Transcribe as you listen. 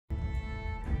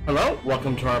Hello,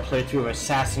 welcome to our playthrough of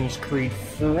Assassin's Creed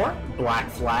 4 Black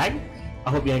Flag.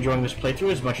 I hope you're enjoying this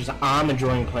playthrough as much as I'm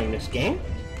enjoying playing this game.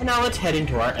 And now let's head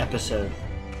into our episode.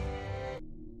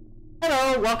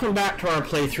 Hello, welcome back to our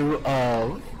playthrough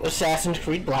of Assassin's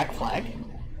Creed Black Flag.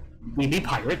 We be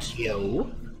pirates,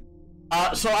 yo.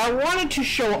 So I wanted to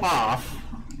show off...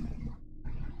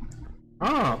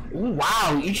 Oh,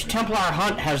 wow, each Templar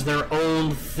hunt has their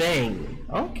own thing.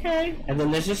 Okay, and then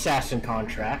there's assassin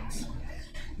contracts.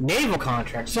 Naval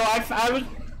contract. So I was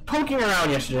poking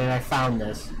around yesterday and I found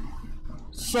this.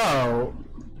 So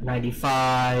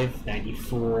 95,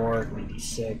 94,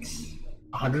 96,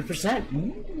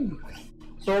 100%.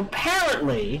 So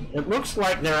apparently it looks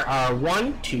like there are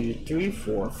 1, 2, 3,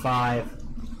 4, 5,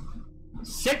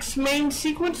 6 main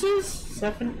sequences.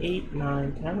 7, 8,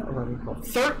 9, 10, 11, 12,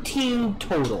 13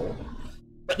 total.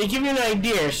 But to give you an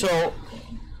idea, so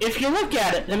if you look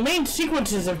at it, the main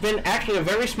sequences have been actually a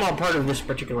very small part of this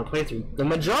particular playthrough. The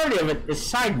majority of it is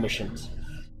side missions,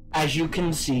 as you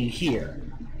can see here.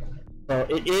 So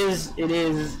it is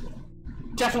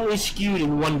definitely skewed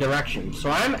in one direction. So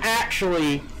I'm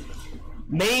actually,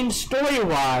 main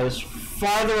story-wise,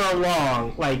 farther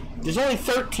along. Like, there's only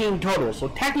 13 total, so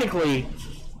technically,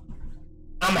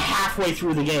 I'm halfway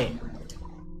through the game.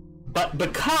 But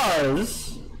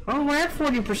because, oh, we're at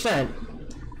 40%.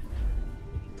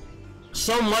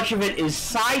 So much of it is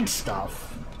side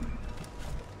stuff,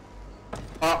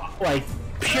 like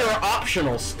pure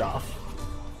optional stuff.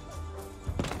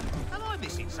 Am I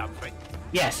missing something?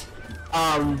 Yes.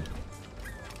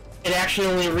 It actually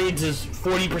only reads as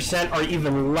 40% or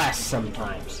even less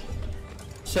sometimes.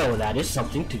 So that is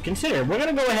something to consider. We're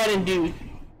gonna go ahead and do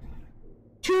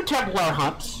 2 Templar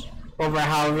hunts over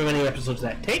however many episodes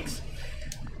that takes.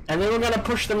 And then we're going to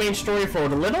push the main story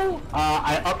forward a little.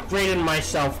 I upgraded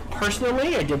myself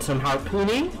personally. I did some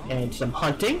harpooning and some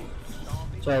hunting.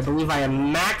 So I believe I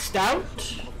am maxed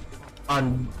out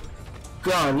on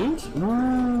guns.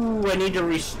 Ooh, I need to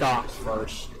restock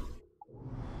first.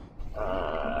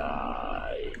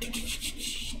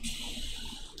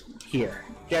 Here,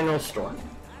 general store.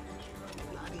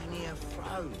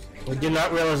 I did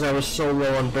not realize I was so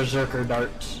low on berserker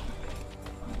darts.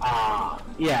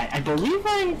 Yeah, I believe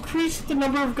I increased the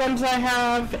number of guns I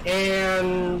have,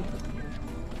 and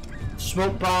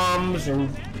smoke bombs, and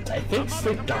I think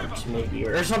sleep darts, maybe,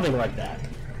 or something like that.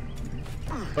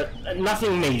 But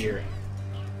nothing major.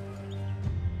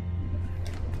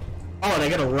 Oh, and I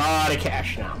get a lot of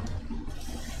cash now.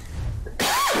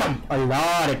 A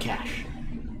lot of cash.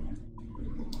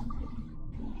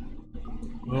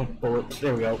 Oh, bullets,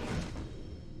 there we go.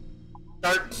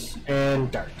 Darts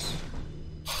and darts.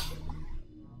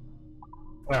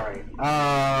 Alright,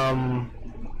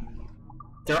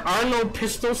 there are no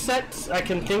pistol sets I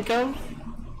can think of.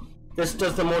 This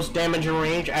does the most damage in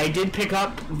range. I did pick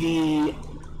up the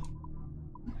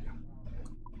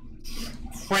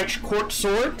French court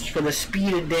swords for the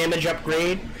speed and damage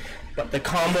upgrade, but the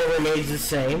combo remains the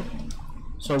same.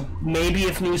 So maybe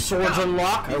if new swords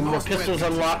unlock, or more pistols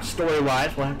unlock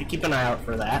story-wise, we'll have to keep an eye out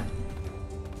for that.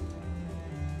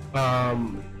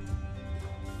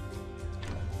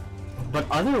 But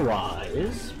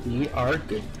otherwise, we are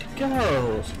good to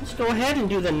go. So let's go ahead and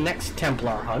do the next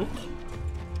Templar hunt.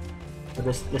 For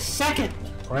the second,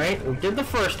 right? We did the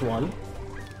first one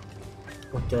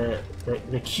with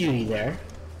the cutie there.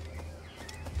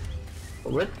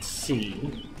 But let's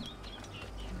see.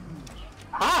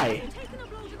 Hi,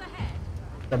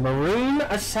 the Maroon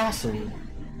Assassin.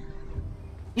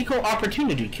 Equal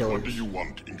opportunity killer. What do you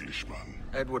want, Englishman?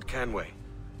 Edward Kenway.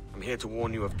 I'm here to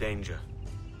warn you of danger.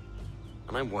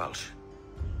 And I'm Welsh.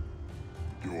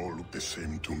 You all look the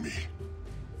same to me.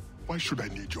 Why should I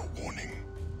need your warning?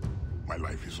 My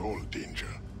life is all danger.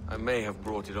 I may have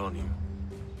brought it on you.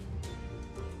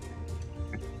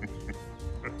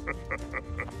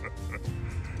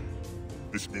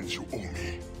 This means you owe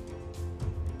me.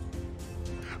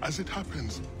 As it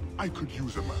happens, I could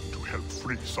use a man to help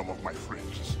free some of my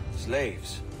friends.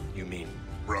 Slaves, you mean?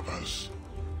 Brothers.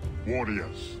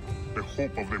 Warriors. The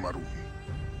hope of the Maroon.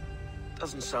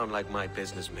 Doesn't sound like my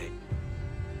business, mate.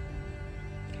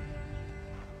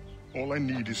 All I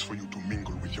need is for you to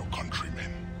mingle with your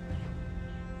countrymen.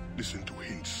 Listen to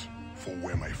hints for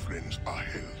where my friends are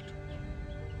held.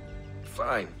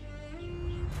 Fine.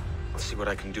 I'll see what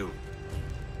I can do.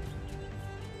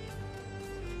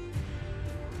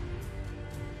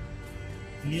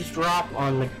 Eavesdrop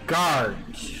on the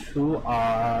guards, who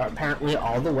are apparently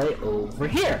all the way over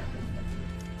here.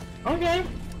 Okay.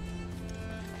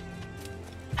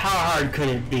 How hard could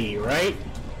it be, right?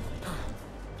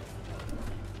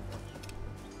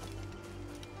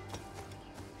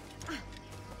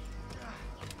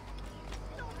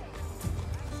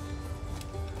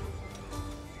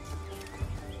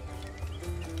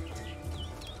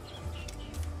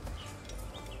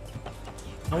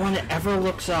 No one ever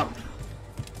looks up.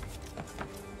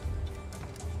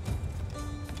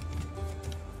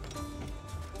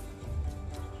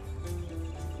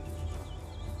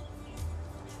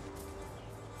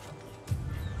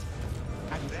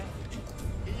 And then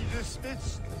he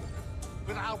dismissed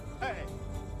without pay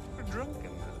for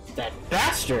drunkenness. That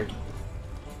bastard!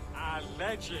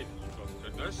 Alleged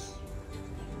drunkenness.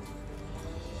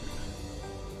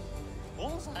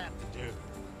 All I had to do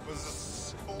was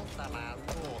sort the man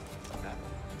north,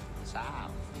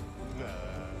 south,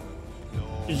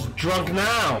 north, He's drunk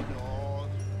now. north.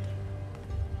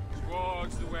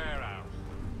 Towards the warehouse.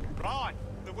 Right,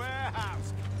 the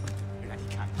warehouse. In any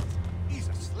case, he's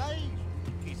a slave.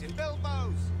 He's in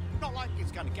Bilbo's. Not like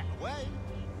he's gonna get away.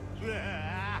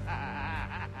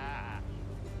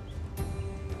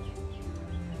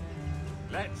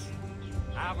 Let's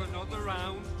have another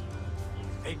round.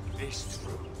 Think this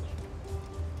through.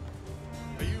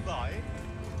 Are you buying?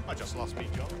 I just lost my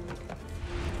job.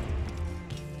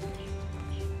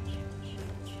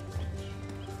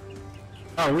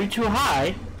 Oh, we too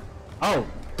high? Oh,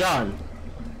 done.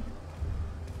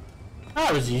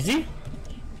 That was easy.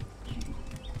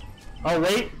 Oh,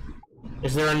 wait.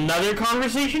 Is there another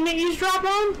conversation to eavesdrop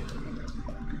on?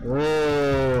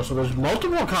 Oh, so there's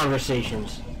multiple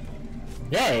conversations.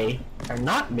 They are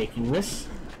not making this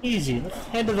easy. Let's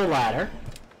head to the ladder.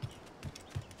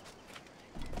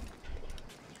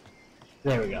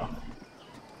 There we go.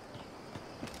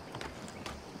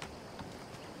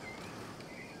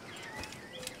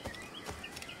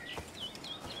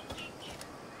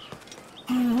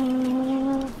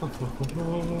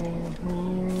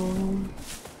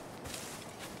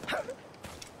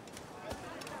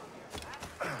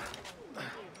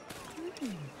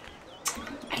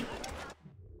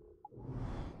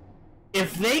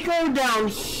 If they go down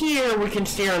here, we can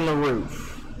stay on the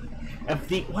roof. If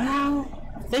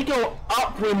they go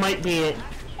up, we might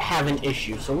have an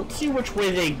issue. So let's see which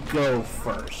way they go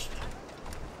first.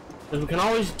 Because we can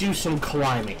always do some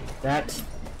climbing. That's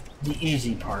the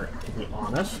easy part, to be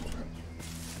honest.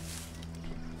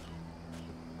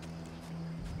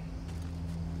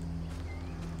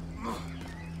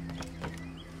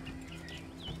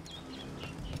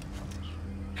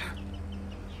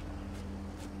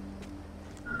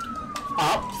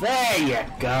 Up there you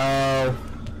go.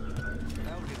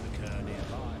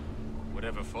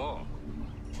 Whatever for?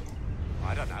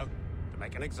 I don't know. To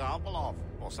make an example of,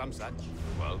 or some such.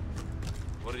 Well,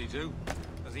 what did he do?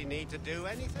 Does he need to do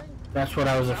anything? That's what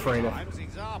I was afraid of. Sometimes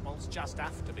examples just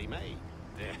have to be made.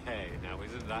 Hey, now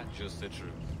isn't that just the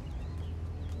truth?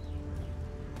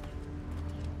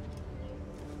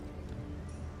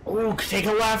 Ooh, take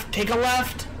a left, take a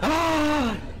left.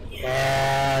 Ah,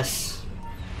 yes.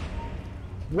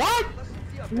 What?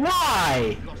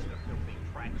 Why?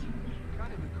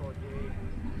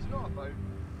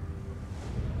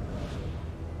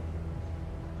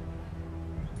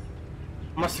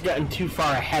 Must have gotten too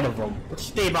far ahead of them. Let's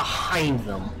stay behind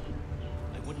them.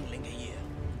 I wouldn't linger here.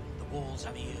 The walls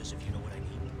have ears, if you know what I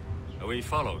mean. Are we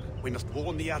followed? We must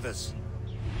warn the others.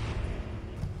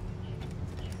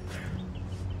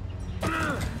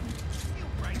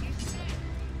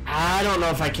 I don't know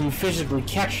if I can physically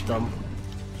catch them.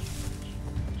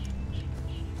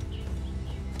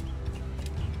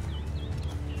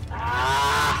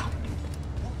 Ah!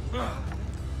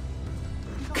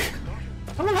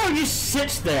 I love how he just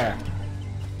sits there.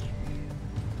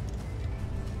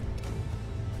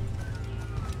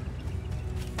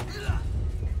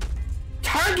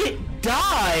 Target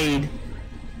died,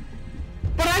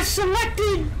 but I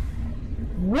selected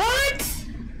what?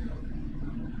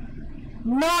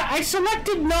 I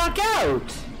selected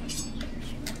knockout.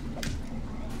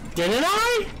 Didn't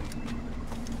I?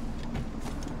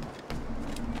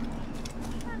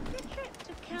 Happy trip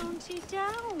to County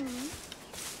Down.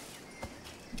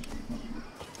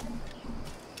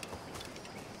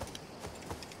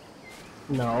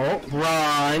 No,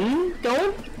 run.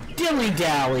 Don't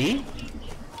dilly-dally.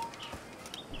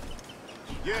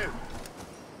 You!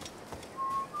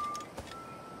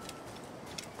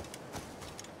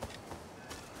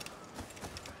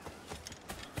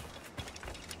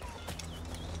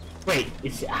 Wait,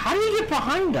 how do you get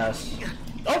behind us?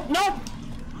 Oh, no!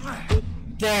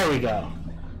 There we go.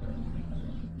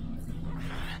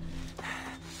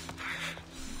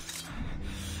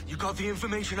 You got the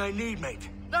information I need, mate.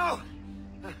 No!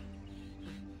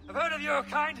 I've heard of your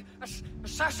kind.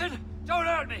 Assassin, don't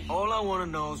hurt me! All I want to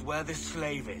know is where this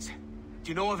slave is. Do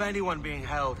you know of anyone being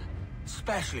held?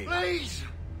 Especially... Please!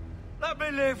 Let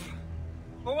me live!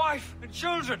 My wife and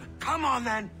children! Come on,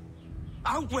 then!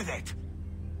 Out with it!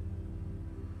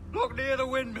 Look near the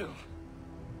windmill.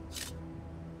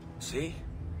 See?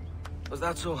 Was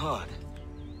that so hard?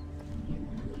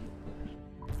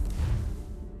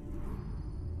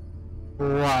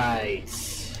 Right.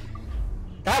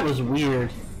 That was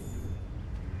weird.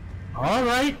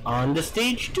 Alright, on to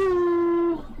stage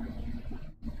 2.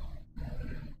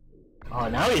 Oh,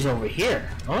 now he's over here.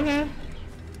 Okay.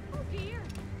 Oh dear,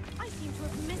 I seem to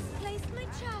have misplaced my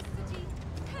chastity.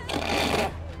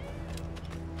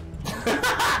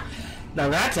 Now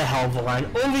that's a hell of a line.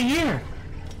 Over here!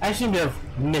 I seem to have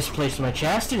misplaced my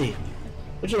chastity.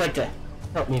 Would you like to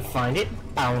help me find it?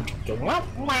 Bow.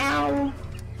 Wow.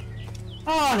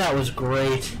 Oh, that was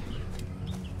great.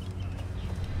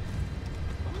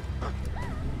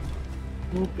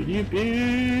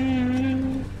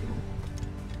 Boop-a-doo-boo.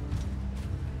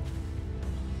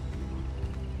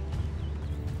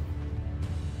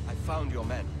 I found your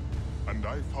men. And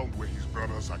I found where his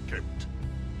brothers are kept.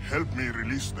 Help me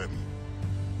release them.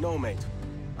 No, mate.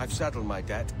 I've settled my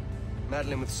debt.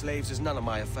 Meddling with slaves is none of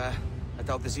my affair. I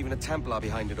doubt there's even a Templar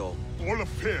behind it all. All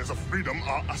affairs of freedom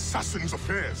are assassins'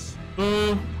 affairs.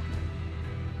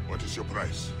 What is your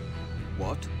price?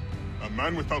 What? A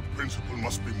man without principle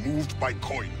must be moved by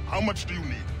coin. How much do you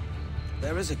need?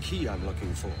 There is a key I'm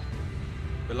looking for.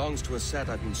 Belongs to a set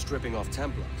I've been stripping off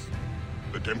Templars.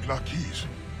 The Templar keys?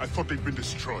 I thought they'd been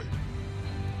destroyed.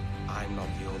 I'm not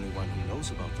the only one who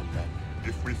knows about them, then.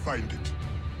 If we find it,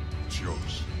 it's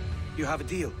yours. You have a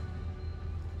deal.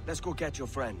 Let's go get your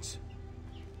friends.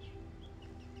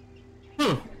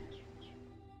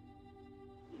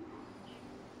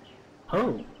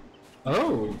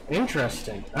 Oh,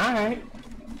 interesting. Alright.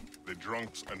 The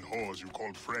drunks and whores you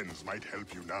called friends might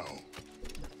help you now.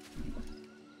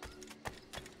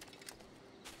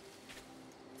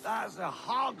 That's a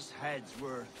hogshead's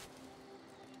worth.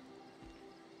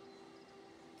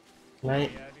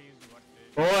 Right.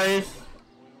 Boys.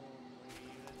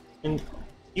 And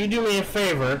you do me a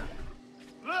favor.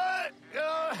 Oh,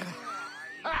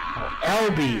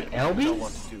 LB.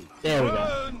 LB? There we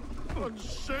go.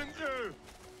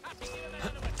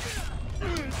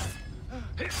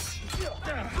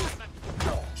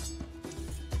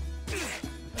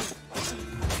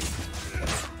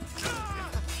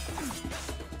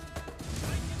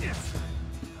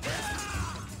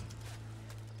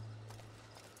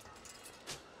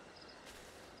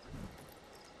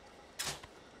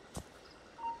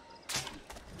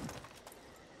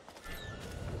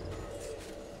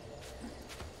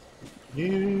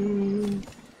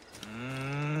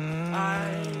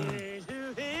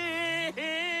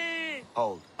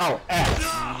 Hold. Oh, X.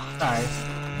 Sorry.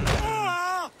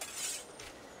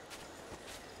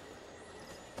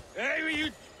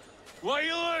 Hey, what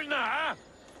you learn now,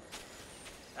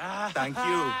 huh? Thank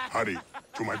you. Hurry,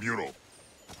 to my bureau.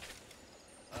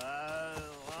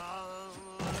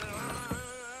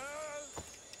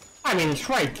 I mean, it's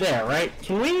right there, right?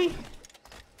 Can we?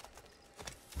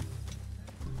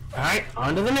 Alright,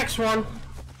 on to the next one.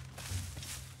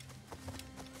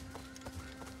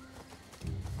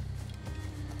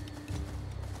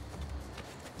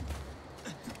 I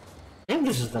think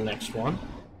this is the next one.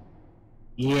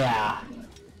 Yeah.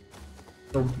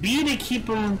 So B to keep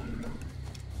them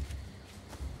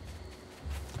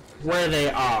where they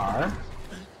are.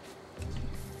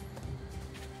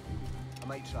 I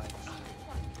might try this.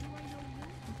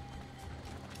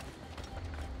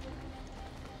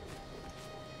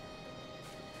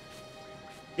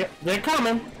 Yep, they're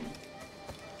coming.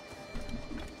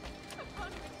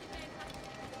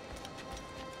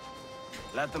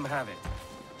 Let them have it.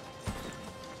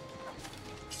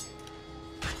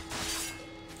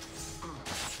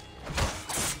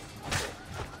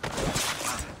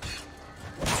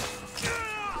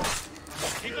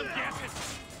 Keep them guessing.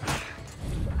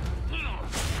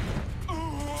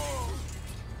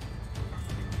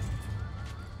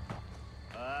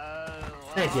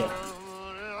 Thank you.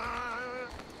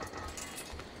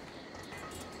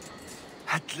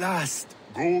 At last.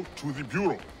 Go to the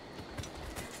bureau.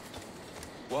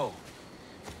 Whoa.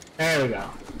 There we go.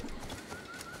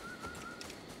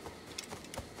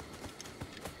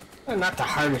 Well, not the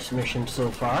hardest mission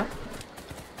so far.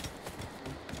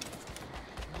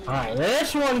 Alright,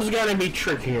 this one's gonna be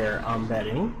trickier, I'm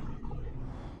betting.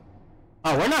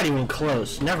 Oh, we're not even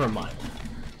close. Never mind.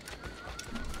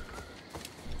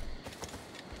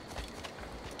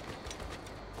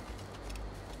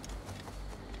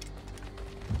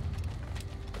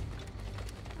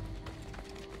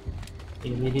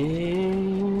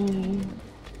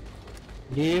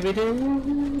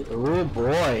 Oh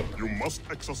boy. You must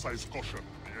exercise caution.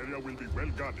 The area will be well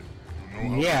guarded. You know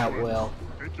how Yeah, it works. well.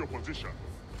 Take your position.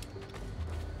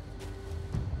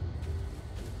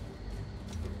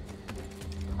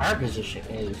 our position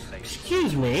is.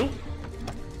 Excuse me.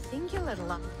 Think a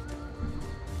little.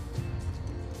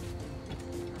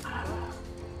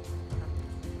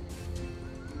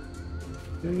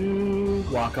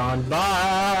 Walk on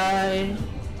by.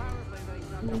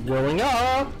 Going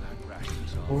up.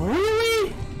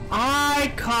 Really?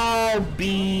 I call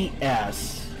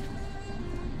BS.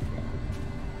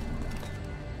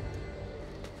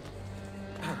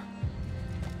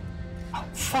 Oh,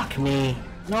 fuck me.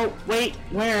 No, wait,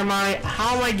 where am I?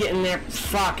 How am I getting there?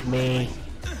 Fuck me.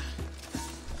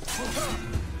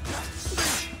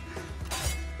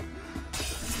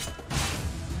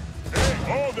 Hey,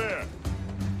 hold there!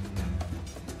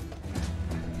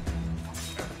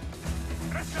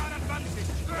 Press our advantage!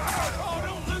 Oh,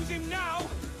 don't lose him now!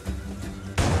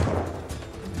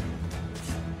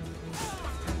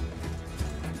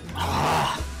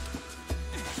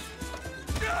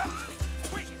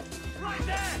 Quick! Right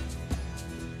there!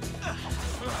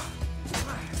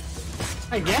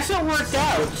 I guess it worked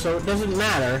out, so it doesn't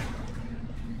matter.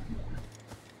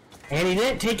 And he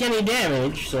didn't take any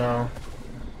damage, so...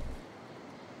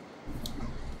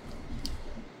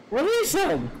 What did he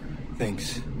say?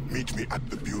 Thanks. Meet me at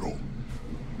the bureau.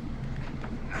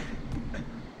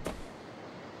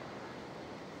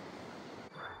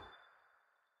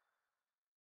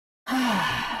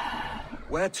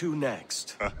 Where to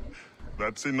next?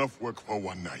 That's enough work for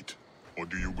one night. Or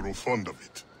do you grow fond of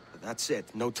it? That's it.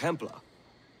 No Templar.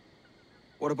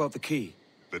 What about the key?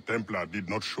 The Templar did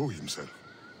not show himself.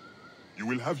 You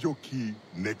will have your key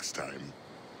next time.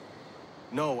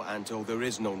 No, Anto, there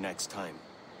is no next time.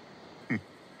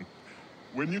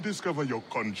 When you discover your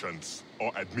conscience,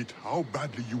 or admit how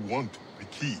badly you want the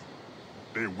key,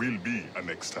 there will be a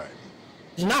next time.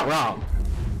 He's not wrong.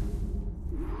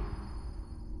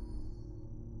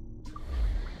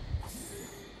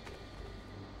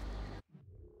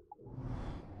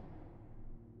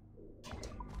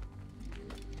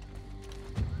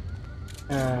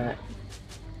 Uh,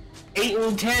 8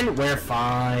 and 10, we're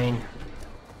fine.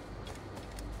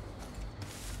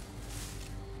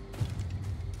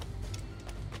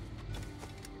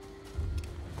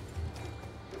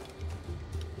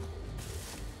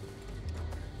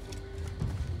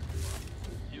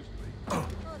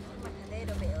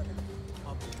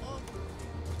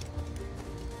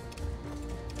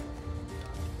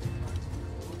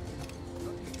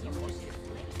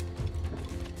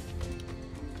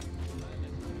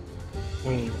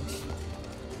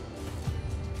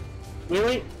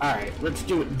 Really? Alright, let's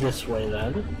do it this way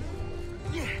then.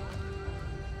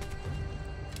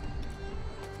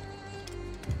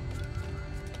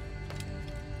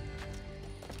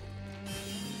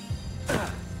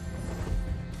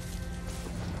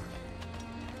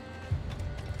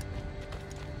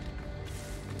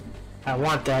 I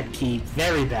want that key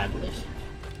very badly.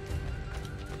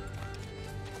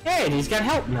 Hey, and he's got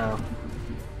help now.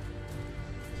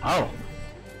 Oh.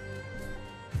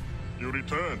 You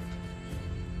returned.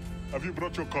 Have you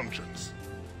brought your conscience?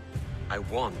 I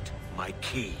want my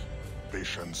key.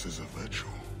 Patience is a virtue.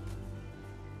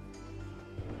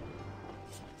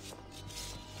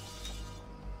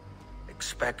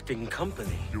 Expecting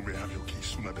company. You may have your key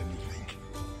sooner than you think.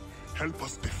 Help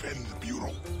us defend the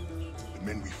Bureau. The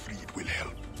men we freed will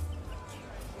help.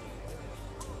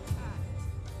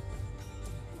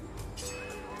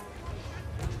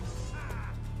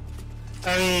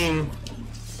 I mean...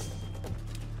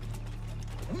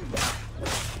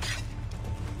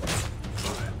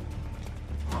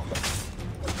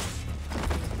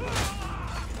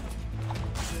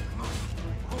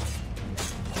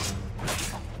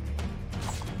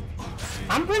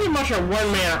 I'm pretty much a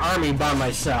one-man army by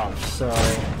myself, so...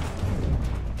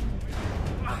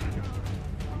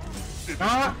 It is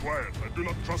quiet. I do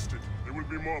not trust it. There will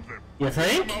be more of them. You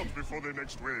think? Come out before the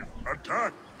next wave.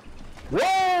 Attack!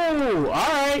 Whoa!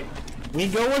 Alright. We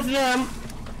go with them.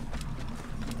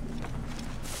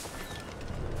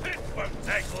 It won't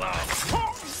take long!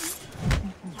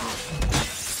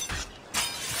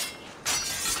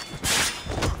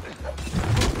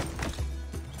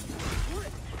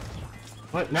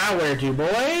 What now where to,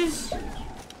 boys?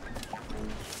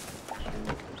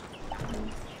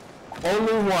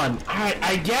 Only one. Alright,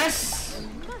 I guess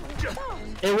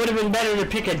it would have been better to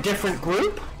pick a different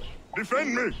group.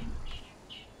 Defend me!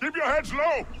 Keep your heads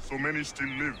low! So many still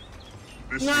live.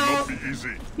 This No. will not be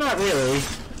easy. Not really.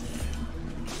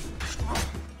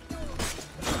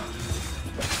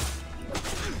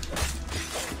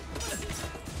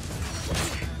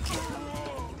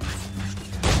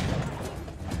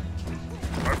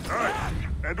 Attack!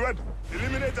 Edward,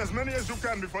 eliminate as many as you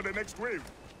can before the next wave.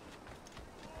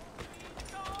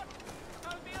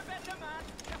 Don't be a better man.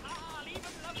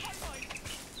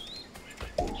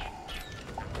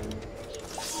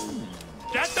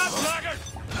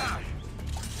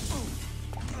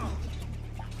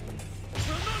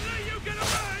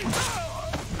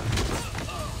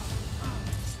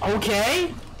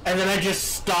 Okay, and then I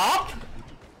just stop,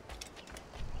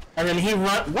 and then he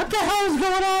run. What the hell is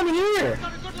going on here?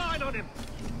 Got a good line on him.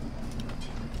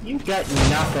 You got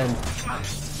nothing.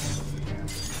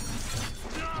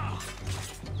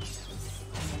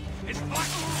 It's black.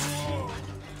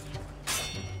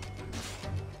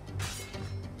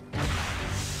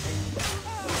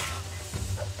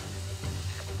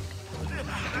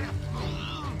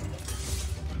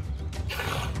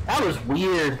 That was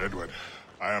weird. Edward,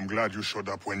 I am glad you showed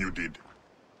up when you did.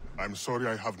 I'm sorry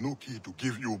I have no key to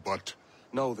give you, but...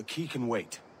 No, the key can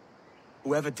wait.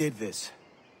 Whoever did this,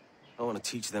 I want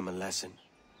to teach them a lesson.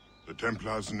 The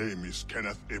Templar's name is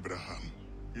Kenneth Abraham.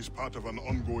 He's part of an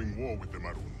ongoing war with the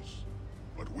Maroons.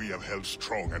 But we have held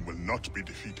strong and will not be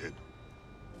defeated.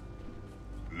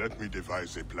 Let me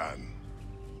devise a plan.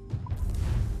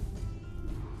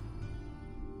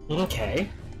 Okay.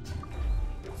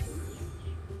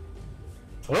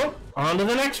 Oh, on to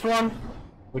the next one,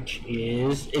 which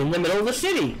is in the middle of the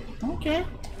city. Okay.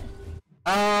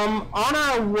 On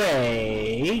our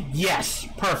way. Yes,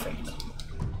 perfect.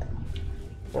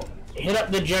 Well, hit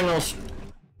up the general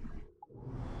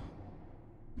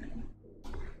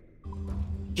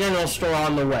store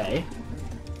on the way.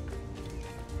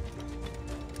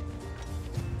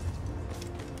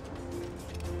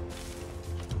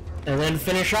 And then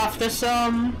finish off this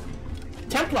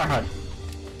Templar hunt.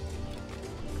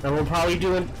 And we'll probably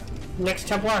do a next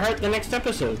Templar hunt the next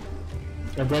episode.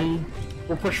 And then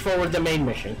we'll push forward the main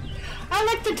mission. I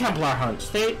like the Templar hunts.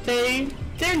 They're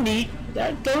neat.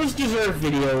 Those deserve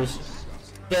videos.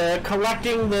 The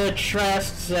collecting the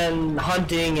chests and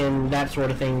hunting and that sort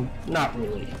of thing, not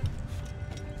really.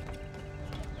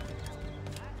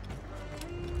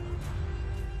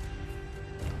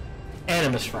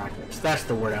 Animus fragments. That's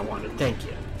the word I wanted. Thank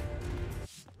you.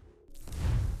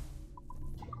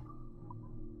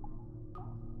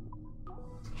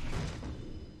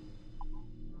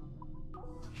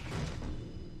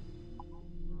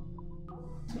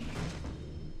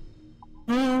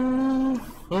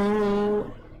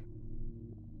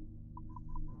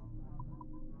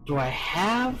 Do I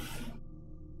have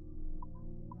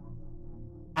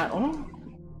at all?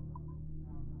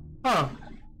 Huh.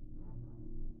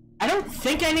 I don't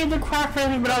think I need the craft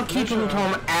frames, but I'll keep them until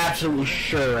I'm absolutely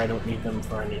sure I don't need them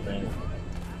for anything.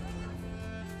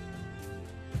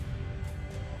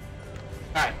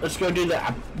 Alright, let's go do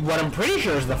what I'm pretty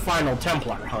sure is the final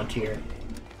Templar hunt here.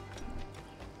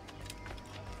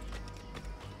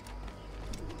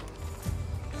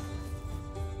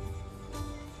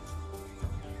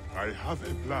 I have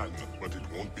a plan, but it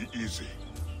won't be easy.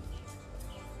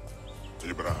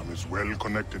 Abraham is well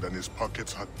connected and his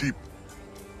pockets are deep.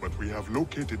 But we have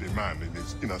located a man in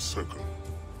his inner circle.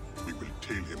 We will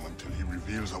tail him until he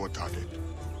reveals our target.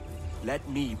 Let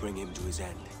me bring him to his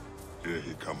end. Here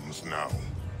he comes now.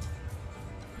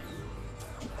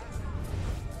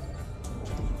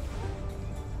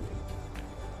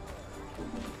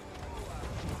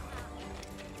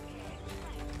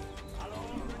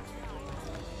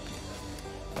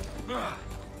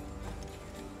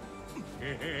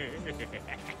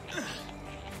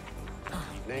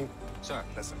 Evening. Sir,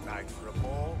 Pleasant night for a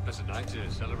ball. pleasant night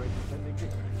to celebrate the friendly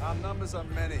victory. Our numbers are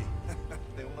many.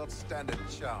 They will not stand a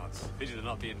chance. Pity to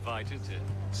not be invited to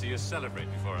see us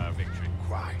celebrate before our victory.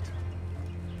 Quite.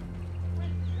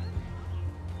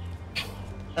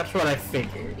 That's what I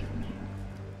figured.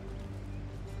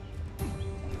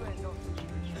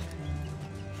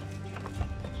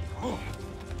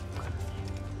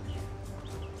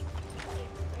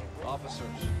 Officers,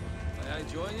 may I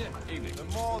join you? Evening. The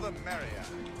more the merrier.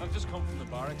 I've just come from the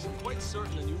barracks. I'm quite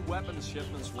certain the new weapons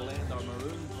shipments will end our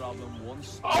maroon problem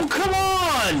once. Oh, come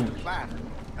on! Plan.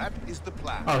 That is the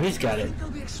plan. Oh, he's got it.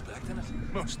 They'll be expecting it.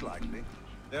 Most likely.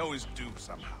 They always do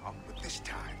somehow, but this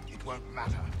time it won't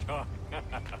matter.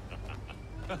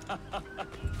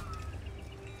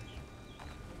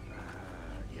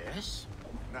 Yes?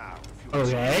 Now, if you will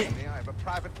Okay. excuse me, I have a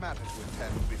private matter to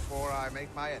attend before I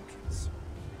make my entrance.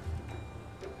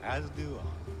 As do I.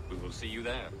 We will see you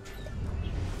there.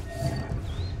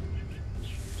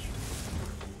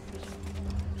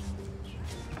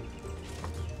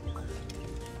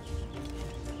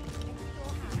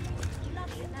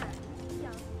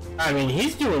 I mean,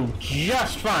 he's doing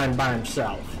just fine by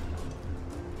himself.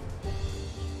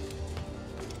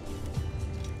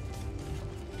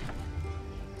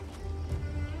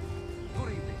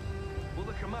 Good evening. Will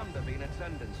the commander be in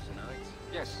attendance tonight?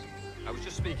 Yes, I was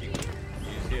just speaking with him.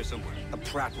 He is here somewhere. The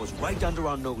Pratt was right under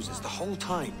our noses the whole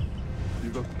time.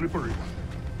 He's a slippery one.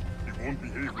 He won't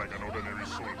behave like an ordinary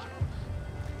soldier.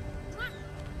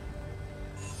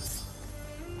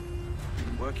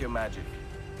 Work your magic.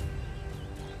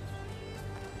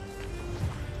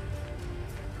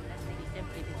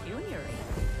 Simply peculiar.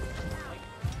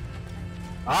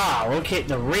 Ah, locate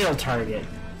the real target.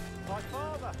 My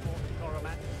father fought in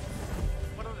Coroman.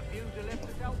 One of the few who left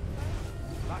us out.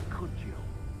 That could you.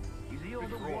 Is he all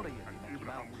the warrior?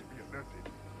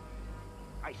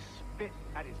 I spit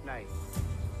at his name.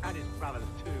 And his brothers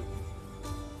too.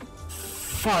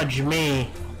 Fudge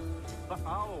me. But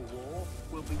our war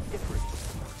will be different.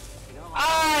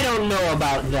 I don't know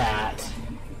about that.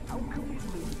 How can we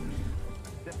lose?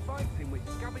 They're fighting with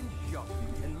scavenged shots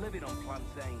and living on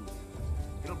plantains.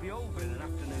 It'll be over in an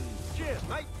afternoon. Cheers,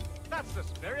 mate. That's the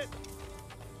spirit.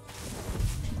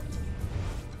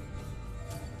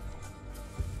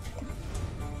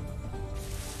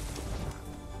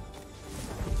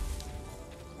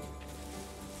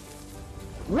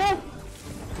 What?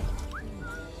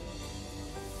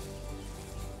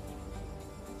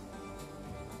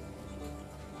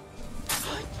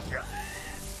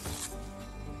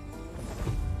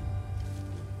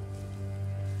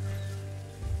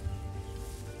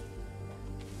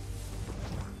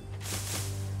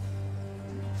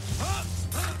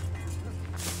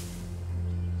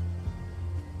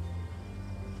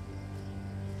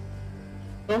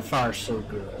 So far, so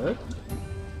good.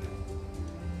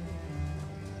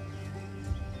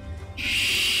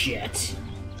 Shit.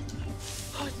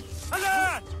 Alert!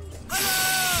 Alert!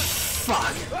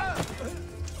 Fuck.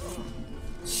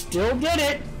 Still did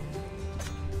it.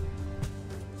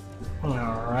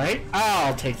 Alright,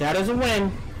 I'll take that as a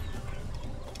win.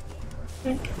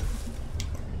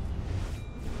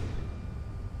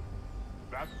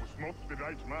 That was not the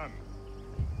right man.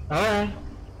 Alright.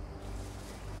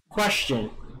 Question.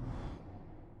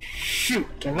 Shoot,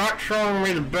 they're not showing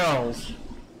me the bells.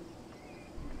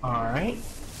 Alright.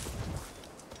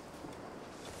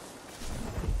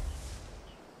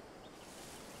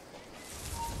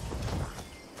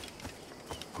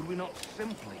 Could we not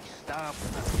simply starve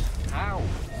them out? How?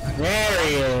 There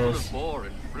he is. Boar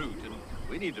and fruit, and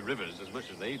we need the rivers as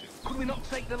much as they do. Could we not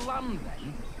take the land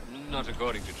then? Not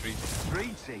according to treaty.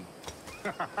 Treaty?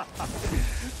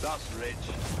 That's rich.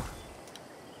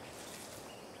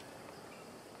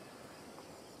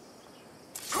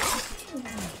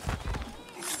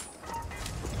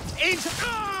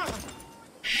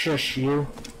 Shush you.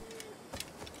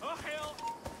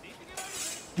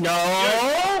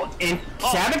 No!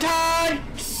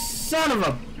 Sabotage! Son of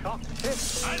a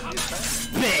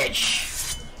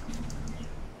bitch!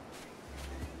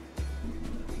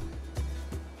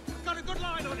 Got a good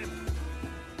line on him.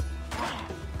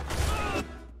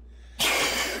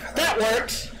 That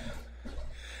works.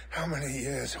 How many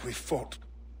years have we fought?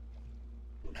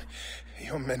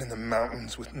 Your men in the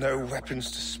mountains with no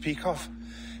weapons to speak of,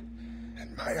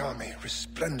 and my army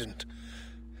resplendent.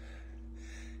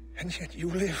 And yet you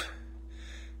live,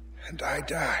 and I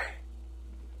die.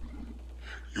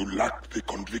 You lack the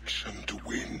conviction to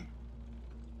win.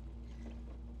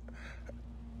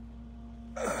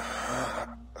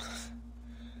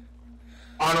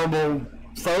 Honorable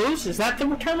foes? Is that the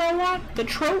term I want? The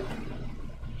trope?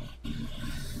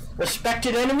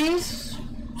 Respected enemies?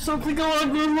 Something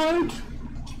along those lines?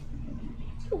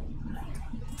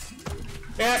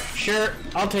 Yeah, sure.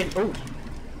 I'll take... Oh.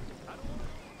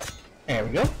 There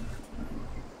we go.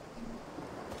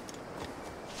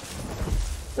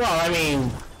 Well, I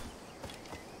mean...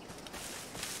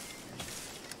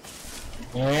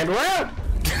 And we're out!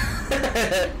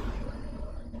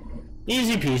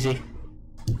 Easy peasy.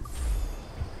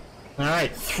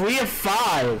 Alright, 3 of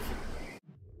 5.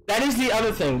 That is the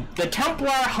other thing. The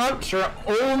Templar hunts are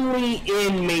only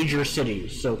in major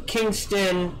cities. So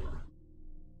Kingston,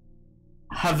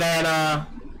 Havana,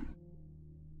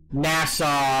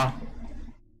 Nassau,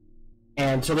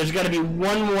 and so there's got to be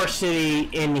one more city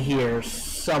in here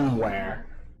somewhere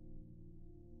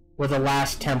where the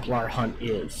last Templar hunt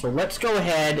is. So let's go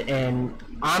ahead and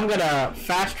I'm going to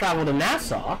fast travel to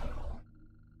Nassau,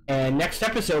 and next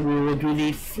episode we will do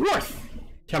the 4th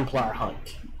Templar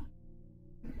hunt.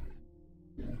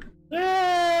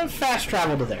 Fast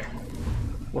travel to there.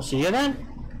 We'll see you then.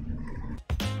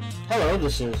 Hello,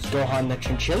 this is Gohan the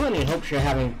Chinchilla, and he hopes you're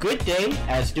having a good day,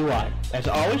 as do I. As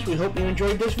always, we hope you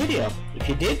enjoyed this video. If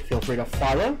you did, feel free to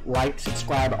follow, like,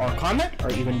 subscribe, or comment, or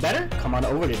even better, come on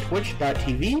over to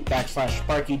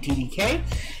twitch.tv/SparkyTDK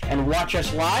and watch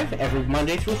us live every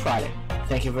Monday through Friday.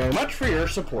 Thank you very much for your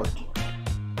support.